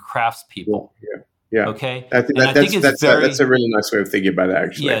replacing craftspeople. Yeah. Okay. I think that's a really nice way of thinking about it,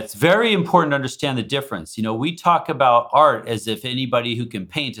 actually. Yeah, it's very important to understand the difference. We talk about art as if anybody who can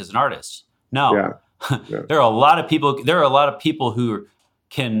paint is an artist. No. Yeah. Yeah. There are a lot of people who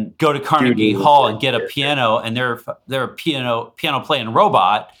can go to Carnegie Hall and get a piano, and they're a piano playing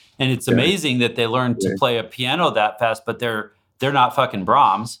robot, and it's amazing that they learned to play a piano that fast, but they're not fucking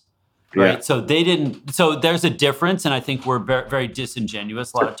Brahms. Right. Yeah. So there's a difference. And I think we're very, very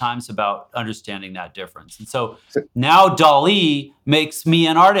disingenuous a lot of times about understanding that difference. And so now DALL-E makes me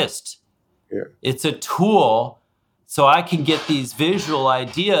an artist. Yeah. It's a tool so I can get these visual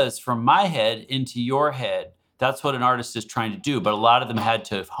ideas from my head into your head. That's what an artist is trying to do. But a lot of them had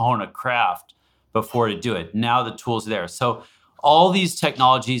to hone a craft before to do it. Now the tool's there. So all these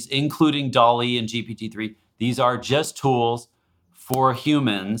technologies, including DALL-E and GPT-3, these are just tools for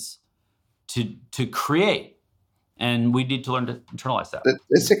humans to create, and we need to learn to internalize that.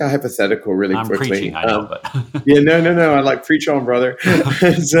 Let's take a hypothetical really quickly. I'm preaching, I know, but yeah, no, I like preach on, brother.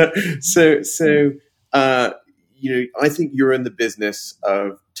 so I think you're in the business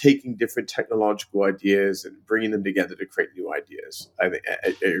of taking different technological ideas and bringing them together to create new ideas. I think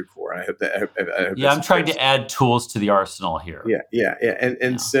at your core, I hope that. I'm trying to add tools to the arsenal here. Yeah,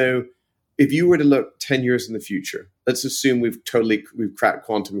 and so. If you were to look 10 years in the future, let's assume we've cracked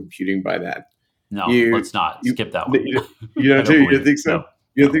quantum computing by that. No, let's not. Skip that one. You don't think so? No.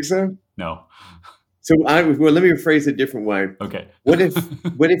 You don't think so? No. So let me rephrase it a different way. Okay. What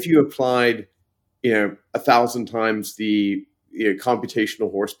if you applied, 1,000 times the computational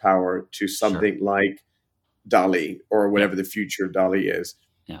horsepower to something like DALL-E or whatever the future of DALL-E is?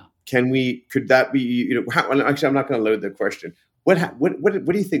 Yeah. Could that be, actually, I'm not going to load the question. What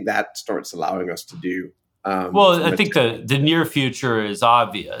do you think that starts allowing us to do? Well, I think the near future is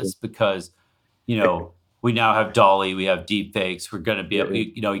obvious because, we now have DALL-E, we have deepfakes. We're going to be able,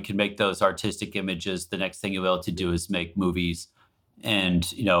 you can make those artistic images. The next thing you'll be able to do is make movies, and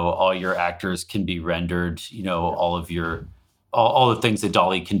all your actors can be rendered. All of your all the things that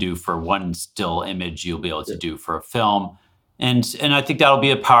DALL-E can do for one still image, you'll be able to do for a film. And I think that'll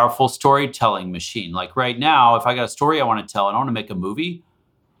be a powerful storytelling machine. Like right now, if I got a story I want to tell and I want to make a movie,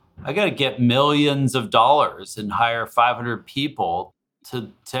 I got to get millions of dollars and hire 500 people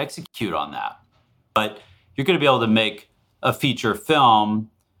to execute on that. But you're going to be able to make a feature film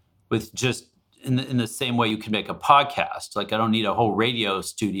with just in the same way you can make a podcast. Like I don't need a whole radio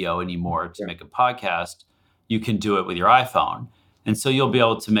studio anymore to make a podcast. You can do it with your iPhone. And so you'll be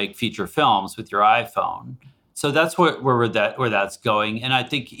able to make feature films with your iPhone. So that's where that's going. And I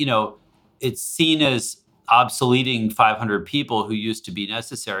think, it's seen as obsoleting 500 people who used to be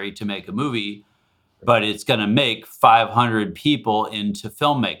necessary to make a movie, but it's going to make 500 people into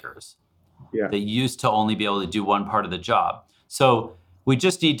filmmakers that used to only be able to do one part of the job. So we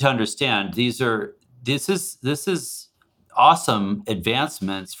just need to understand this is awesome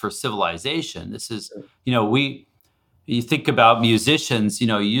advancements for civilization. This is, you think about musicians,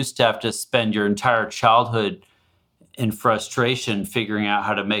 you used to have to spend your entire childhood in frustration figuring out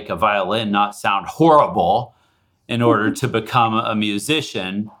how to make a violin not sound horrible in order to become a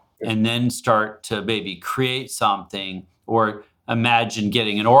musician, and then start to maybe create something or imagine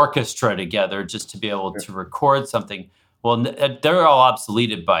getting an orchestra together just to be able to record something. Well, they're all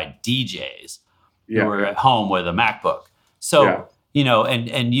obsoleted by DJs who are at home with a MacBook. So,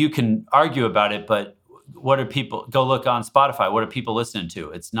 and you can argue about it, but what are people, go look on Spotify, what are people listening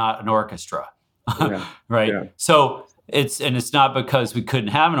to? It's not an orchestra, right? Yeah. So it's not because we couldn't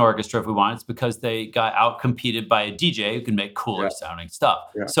have an orchestra if we wanted, it's because they got out-competed by a DJ who can make cooler sounding stuff.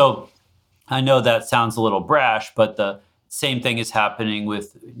 Yeah. So I know that sounds a little brash, but the same thing is happening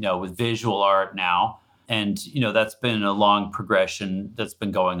with visual art now. And, that's been a long progression that's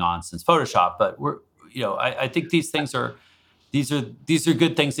been going on since Photoshop. But I think these things are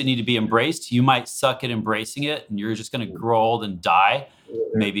good things that need to be embraced. You might suck at embracing it, and you're just going to grow old and die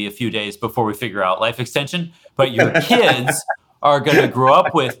maybe a few days before we figure out life extension. But your kids are going to grow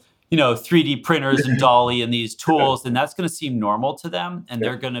up with, 3D printers and DALL-E and these tools, and that's going to seem normal to them. And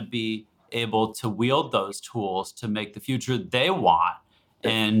they're going to be able to wield those tools to make the future they want.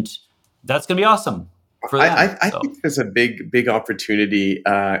 And that's going to be awesome for them. I think there's a big opportunity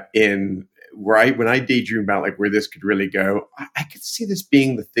in when I daydream about like where this could really go. I could see this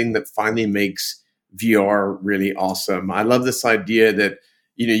being the thing that finally makes VR really awesome. I love this idea that,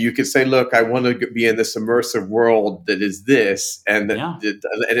 you could say, look, I want to be in this immersive world that is this, and and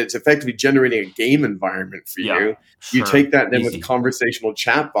it's effectively generating a game environment for you. Sure. You take that then with conversational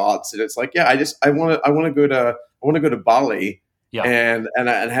chatbots, and it's like, I want to go to Bali. Yeah. And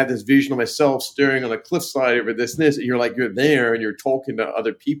have this vision of myself staring on a cliffside over this and this, and you're there and you're talking to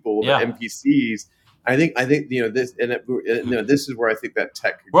other people, the NPCs, I think this, and this is where I think that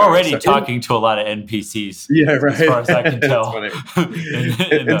tech. We're already talking to a lot of NPCs. Yeah, right. As far as I can tell, in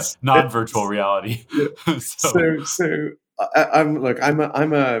it's non-virtual reality. Yeah. So I'm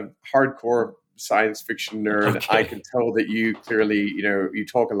a hardcore science fiction nerd. Okay. I can tell that you clearly, you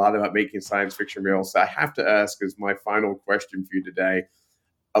talk a lot about making science fiction real. So I have to ask, as my final question for you today,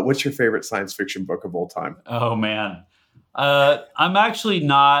 what's your favorite science fiction book of all time? Oh man, I'm actually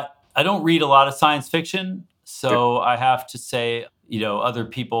not. I don't read a lot of science fiction, so I have to say, other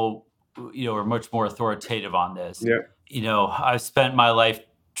people, are much more authoritative on this. Yeah. I've spent my life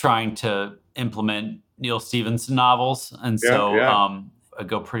trying to implement Neil Stephenson novels, and so I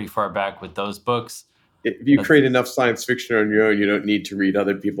go pretty far back with those books. If you create enough science fiction on your own, you don't need to read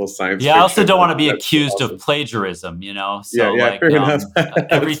other people's science fiction. I also don't want to be accused of plagiarism, So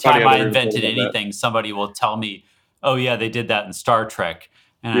every time I invented anything, somebody will tell me, oh yeah, they did that in Star Trek.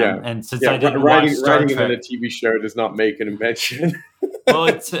 And since I didn't watch Star Trek, writing in a TV show does not make an invention. Well,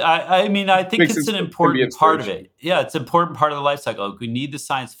 I think it's an important part of it. Yeah, it's an important part of the life cycle. We need the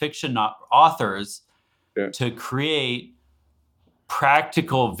science fiction authors to create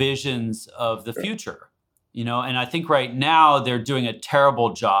practical visions of the future. And I think right now they're doing a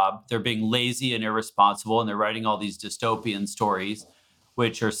terrible job. They're being lazy and irresponsible, and they're writing all these dystopian stories,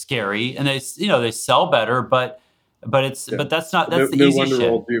 which are scary, and they sell better, but that's the easy wonder shit.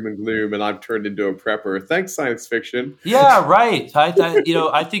 All doom and gloom, and I've turned into a prepper. Thanks, science fiction. Yeah, right.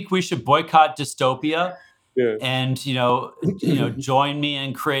 I think we should boycott dystopia, and join me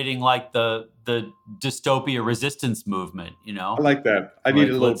in creating like the dystopia resistance movement. I like that. I need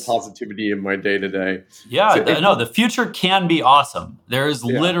a little positivity in my day to day. Yeah, the future can be awesome. There is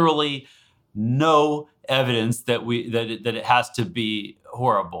literally no evidence that it has to be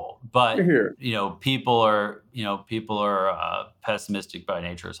horrible, but people are pessimistic by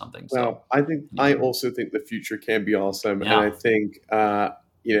nature or something. Well, I also think the future can be awesome, and I think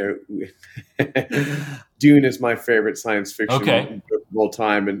Dune is my favorite science fiction book of all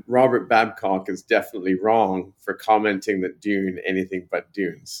time, and Robert Babcock is definitely wrong for commenting that Dune anything but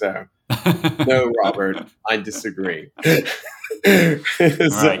Dune. So no, Robert, I disagree. All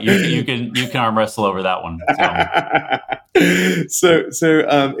right, you can arm wrestle over that one. So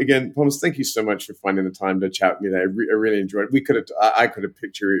again, Thomas, thank you so much for finding the time to chat with me today. I really enjoyed it. I could have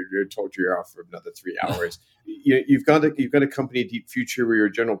pictured you, talked your ear off for another 3 hours. You've got a company, Deep Future, where you're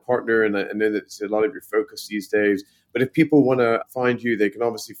a general partner, and I know that's a lot of your focus these days. But if people want to find you, they can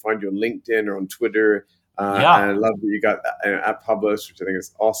obviously find you on LinkedIn or on Twitter. And I love that you got at Publish, which I think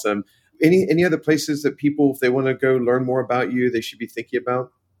is awesome. Any other places that people, if they want to go learn more about you, they should be thinking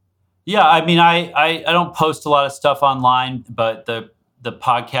about? Yeah, I mean, I don't post a lot of stuff online, but the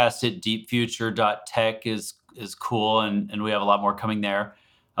podcast at deepfuture.tech is cool, and we have a lot more coming there.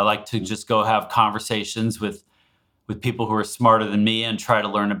 I like to just go have conversations with people who are smarter than me and try to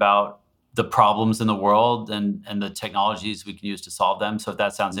learn about the problems in the world and the technologies we can use to solve them. So if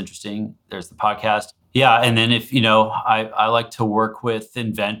that sounds interesting, there's the podcast. Yeah, and then if I like to work with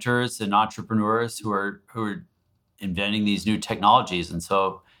inventors and entrepreneurs who are inventing these new technologies, and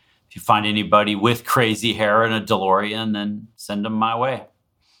so if you find anybody with crazy hair and a DeLorean, then send them my way.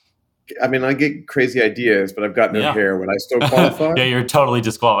 I mean, I get crazy ideas, but I've got no hair. Would I still qualify? Yeah, you're totally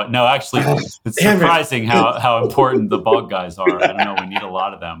disqualified. No, actually, it's surprising how important the bald guys are. I don't know. We need a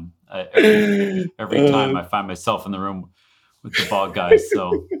lot of them. Every time I find myself in the room with the bald guys.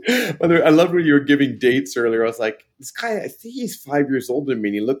 So I love when you were giving dates earlier. I was like, this guy, I think he's 5 years older than me,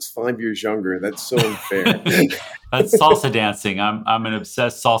 and he looks 5 years younger. That's so unfair. That's salsa dancing. I'm an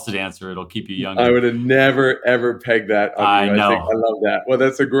obsessed salsa dancer. It'll keep you younger. I would have never ever pegged that on I you. know. I love that. Well,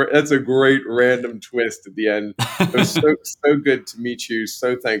 that's a great random twist at the end. It was so good to meet you.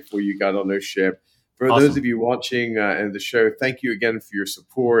 So thankful you got on this ship. For those of you watching the show, thank you again for your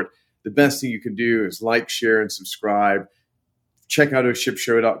support. The best thing you can do is like, share, and subscribe. Check out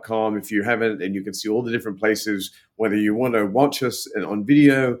oshipshow.com if you haven't, and you can see all the different places, whether you want to watch us on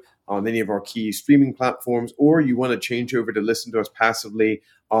video on any of our key streaming platforms, or you want to change over to listen to us passively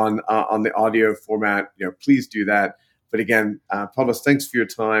on the audio format. Please do that. But again, Pablos, thanks for your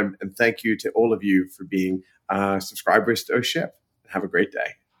time, and thank you to all of you for being subscribers to OShip. Have a great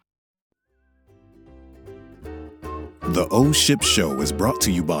day. The OShip Show is brought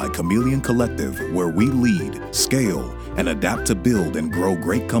to you by Chameleon Collective, where we lead, scale, and adapt to build and grow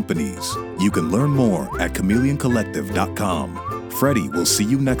great companies. You can learn more at chameleoncollective.com. Freddie will see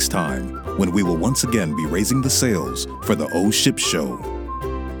you next time when we will once again be raising the sails for the OShip Show.